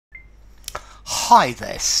Hi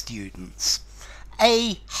there, students.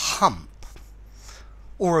 A hump,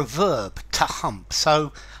 or a verb, to hump.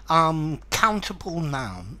 So, countable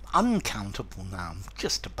noun, uncountable noun,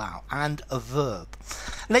 just about, and a verb.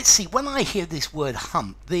 Let's see, when I hear this word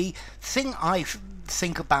hump, the thing I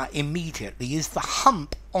think about immediately is the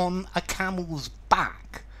hump on a camel's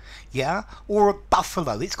back. Yeah, or a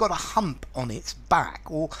buffalo, it's got a hump on its back,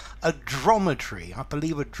 or a dromedary. I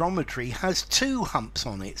believe a dromedary has two humps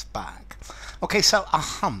on its back. Okay, so a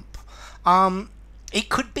hump. It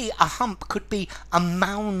could be, a hump could be a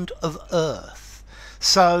mound of earth.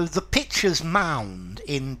 So the pitcher's mound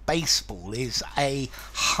in baseball is a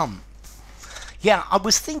hump. Yeah, I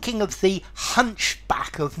was thinking of the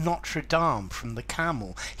hunchback of Notre Dame from the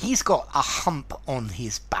camel. He's got a hump on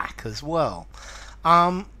his back as well.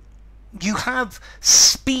 You have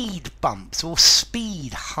speed bumps or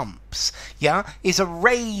speed humps. Yeah, is a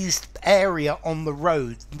raised area on the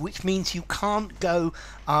road, which means you can't go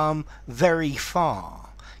very far.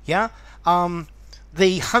 Yeah,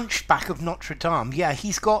 the hunchback of Notre Dame, yeah,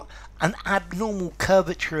 he's got an abnormal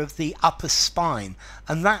curvature of the upper spine,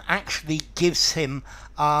 and that actually gives him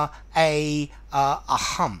a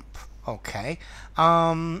hump. Okay,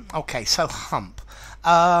 okay, so hump.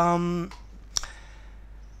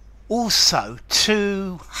 Also,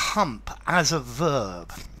 to hump as a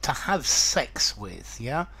verb, to have sex with,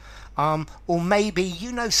 yeah? Or maybe,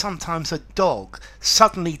 you know, sometimes a dog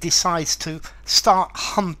suddenly decides to start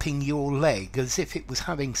humping your leg as if it was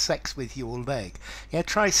having sex with your leg. Yeah,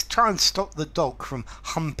 try and stop the dog from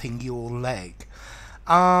humping your leg.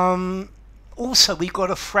 Also, we've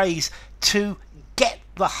got a phrase, to get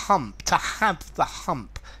the hump, to have the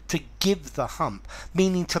hump, to give the hump,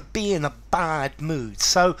 meaning to be in a bad mood.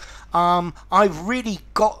 So I really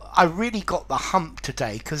got the hump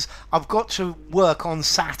today because I've got to work on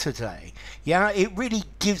Saturday. Yeah, it really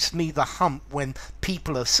gives me the hump when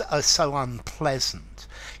people are so unpleasant.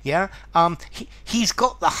 Yeah, he's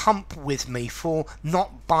got the hump with me for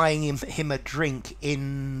not buying him a drink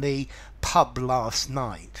in the pub last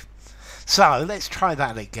night. So let's try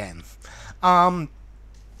that again. A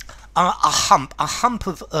hump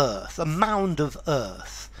of earth, a mound of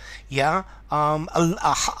earth, yeah, a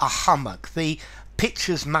hummock. The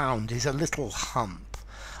pitcher's mound is a little hump.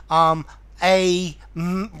 A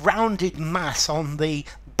rounded mass on the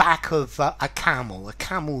back of a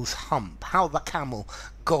camel's hump, how the camel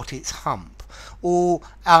got its hump. Or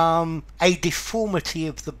a deformity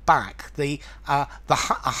of the back, a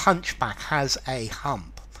hunchback has a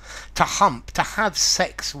hump. To hump, to have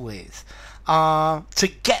sex with. To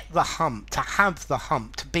get the hump, to have the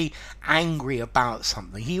hump, to be angry about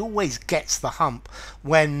something. He always gets the hump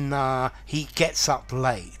when he gets up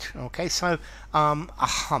late. Okay, so a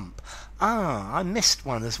hump. I missed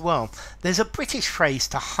one as well. There's a British phrase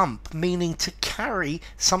to hump, meaning to carry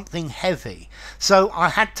something heavy. So I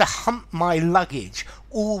had to hump my luggage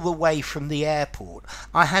all the way from the airport.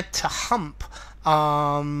 I had to hump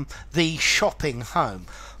the shopping home.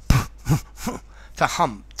 To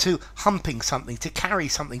hump, to humping something, to carry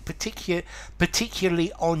something,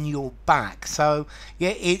 particularly on your back. So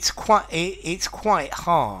yeah, it's quite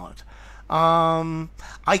hard.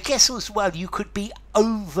 I guess as well you could be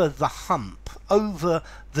over the hump, over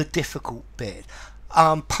the difficult bit,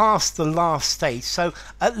 past the last stage. So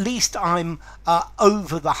at least I'm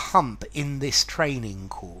over the hump in this training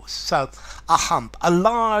course. So a hump, a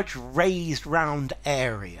large raised round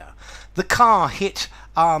area. The car hit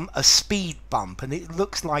a speed bump and it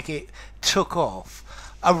looks like it took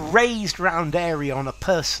off. A raised round area on a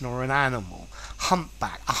person or an animal.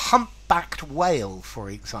 Humpback. A humpbacked whale, for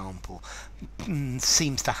example,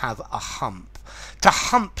 seems to have a hump. To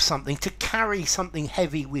hump something, to carry something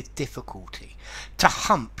heavy with difficulty. To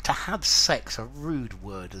hump, to have sex, a rude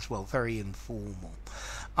word as well, very informal.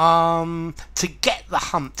 To get the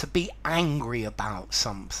hump, to be angry about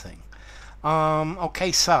something.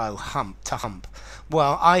 Okay, so hump, to hump.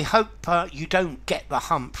 Well, I hope you don't get the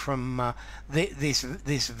hump from this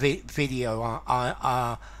video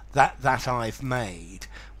that I've made,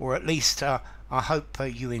 or at least I hope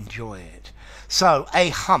you enjoy it. So a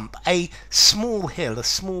hump, a small hill, a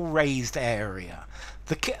small raised area,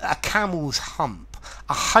 a camel's hump,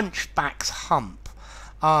 a hunchback's hump.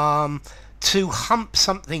 To hump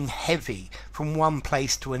something heavy from one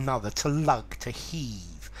place to another, to lug, to heave.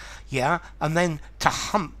 Yeah, and then to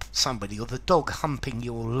hump somebody, or the dog humping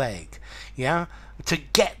your leg. Yeah, to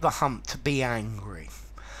get the hump, to be angry.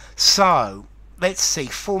 So let's see,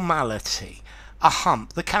 formality. A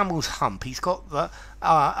hump, the camel's hump. He's got the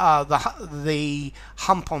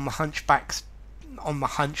hump on the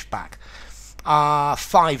hunchback.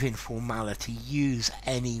 5 informality, use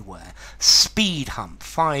anywhere. Speed hump,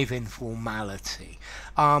 5 informality.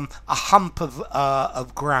 A hump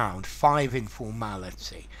of ground, 5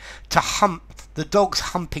 informality. To hump, the dog's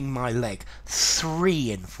humping my leg,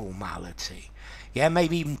 3 informality. Yeah,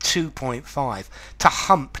 maybe even 2.5. To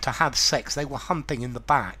hump, to have sex, they were humping in the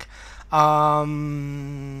back. 3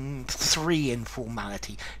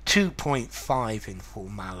 informality, 2.5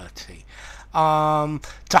 informality. To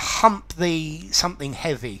hump something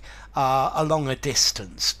heavy along a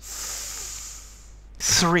distance,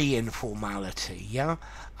 3 informality. Yeah.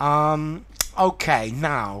 Okay,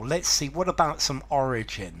 now let's see, what about some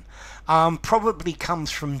origin? Probably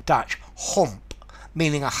comes from Dutch hump,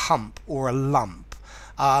 meaning a hump or a lump.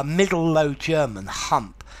 Middle Low German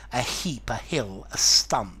hump, a heap, a hill, a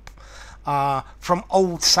stump. From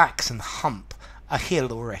Old Saxon hump, a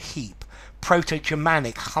hill or a heap.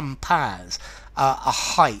 Proto-Germanic humpaz, a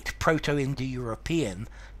height. Proto-Indo-European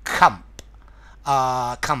cump,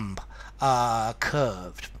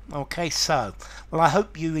 curved. Okay, so, well, I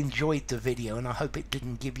hope you enjoyed the video, and I hope it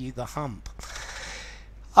didn't give you the hump.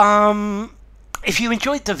 If you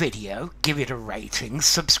enjoyed the video, give it a rating,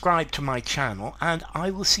 subscribe to my channel, and I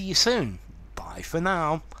will see you soon. Bye for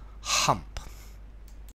now. Hump.